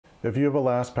If you have a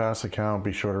LastPass account,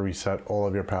 be sure to reset all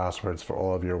of your passwords for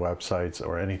all of your websites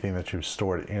or anything that you've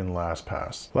stored in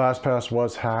LastPass. LastPass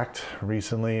was hacked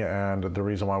recently, and the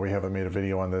reason why we haven't made a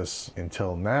video on this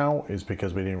until now is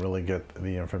because we didn't really get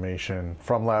the information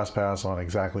from LastPass on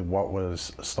exactly what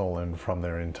was stolen from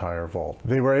their entire vault.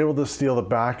 They were able to steal the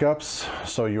backups,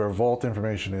 so your vault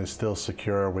information is still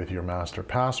secure with your master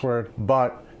password,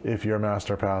 but if your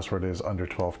master password is under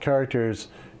 12 characters,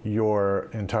 your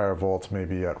entire vault may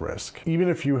be at risk. Even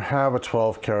if you have a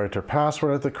 12-character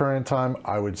password at the current time,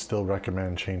 I would still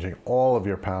recommend changing all of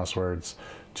your passwords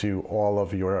to all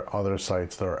of your other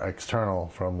sites that are external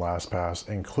from LastPass,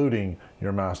 including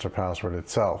your master password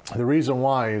itself. The reason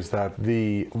why is that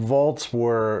the vaults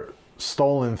were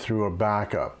stolen through a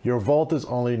backup. Your vault is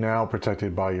only now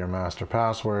protected by your master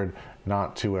password,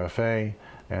 not 2FA,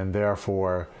 and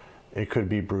therefore it could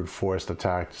be brute force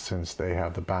attacked since they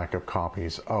have the backup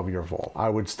copies of your vault. I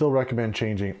would still recommend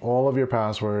changing all of your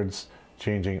passwords,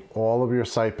 changing all of your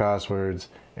site passwords,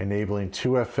 enabling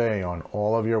 2FA on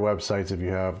all of your websites.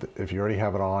 If you already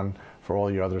have it on for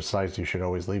all your other sites, you should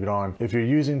always leave it on. If you're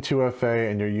using 2FA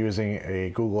and you're using a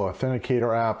Google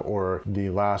Authenticator app or the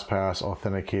LastPass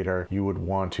Authenticator, you would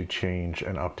want to change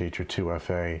and update your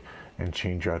 2FA and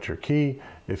change out your key.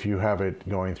 If you have it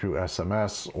going through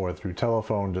SMS or through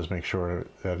telephone, just make sure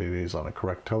that it is on a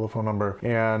correct telephone number.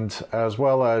 And as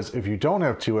well as if you don't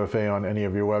have 2FA on any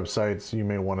of your websites, you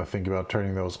may want to think about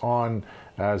turning those on,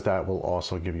 as that will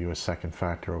also give you a second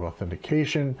factor of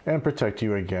authentication and protect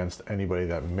you against anybody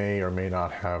that may or may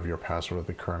not have your password at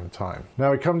the current time.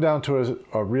 Now we come down to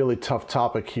a really tough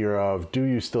topic here of, do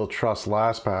you still trust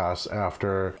LastPass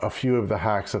after a few of the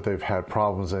hacks that they've had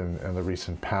problems in the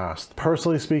recent past?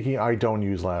 Personally speaking, I don't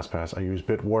use LastPass. I use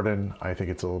Bitwarden. I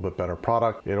think it's a little bit better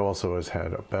product. It also has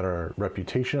had a better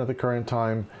reputation at the current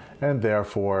time, and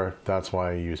therefore that's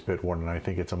why I use Bitwarden. I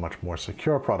think it's a much more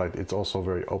secure product. It's also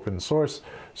very open source,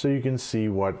 so you can see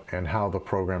what and how the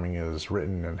programming is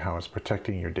written and how it's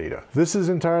protecting your data. This is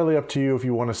entirely up to you if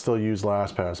you want to still use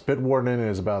LastPass. Bitwarden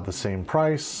is about the same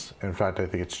price. In fact, I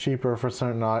think it's cheaper for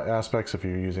certain aspects if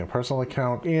you're using a personal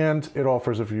account, and it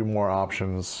offers a few more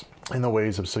options in the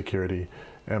ways of security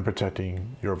and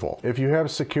protecting your vault. If you have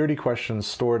security questions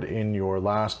stored in your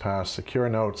LastPass secure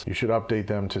notes, you should update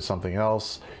them to something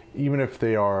else. Even if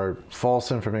they are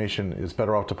false information, it's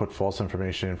better off to put false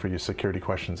information in for your security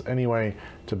questions anyway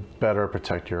to better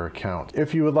protect your account.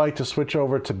 If you would like to switch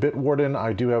over to Bitwarden,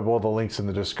 I do have all the links in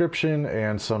the description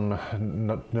and some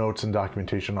notes and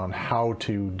documentation on how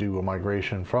to do a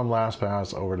migration from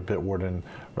LastPass over to Bitwarden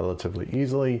relatively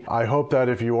easily. I hope that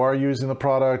if you are using the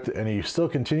product and you still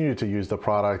continue to use the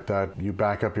product, that you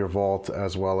back up your vault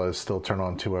as well as still turn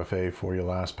on 2FA for your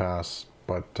LastPass.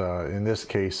 But in this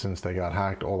case, since they got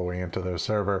hacked all the way into their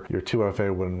server, your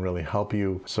 2FA wouldn't really help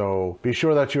you. So be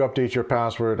sure that you update your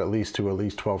password at least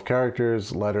 12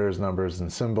 characters, letters, numbers,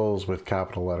 and symbols with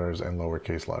capital letters and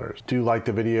lowercase letters. Do like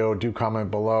the video, do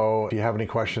comment below. If you have any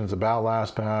questions about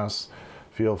LastPass,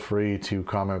 feel free to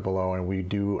comment below, and we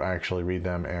do actually read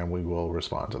them and we will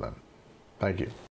respond to them. Thank you.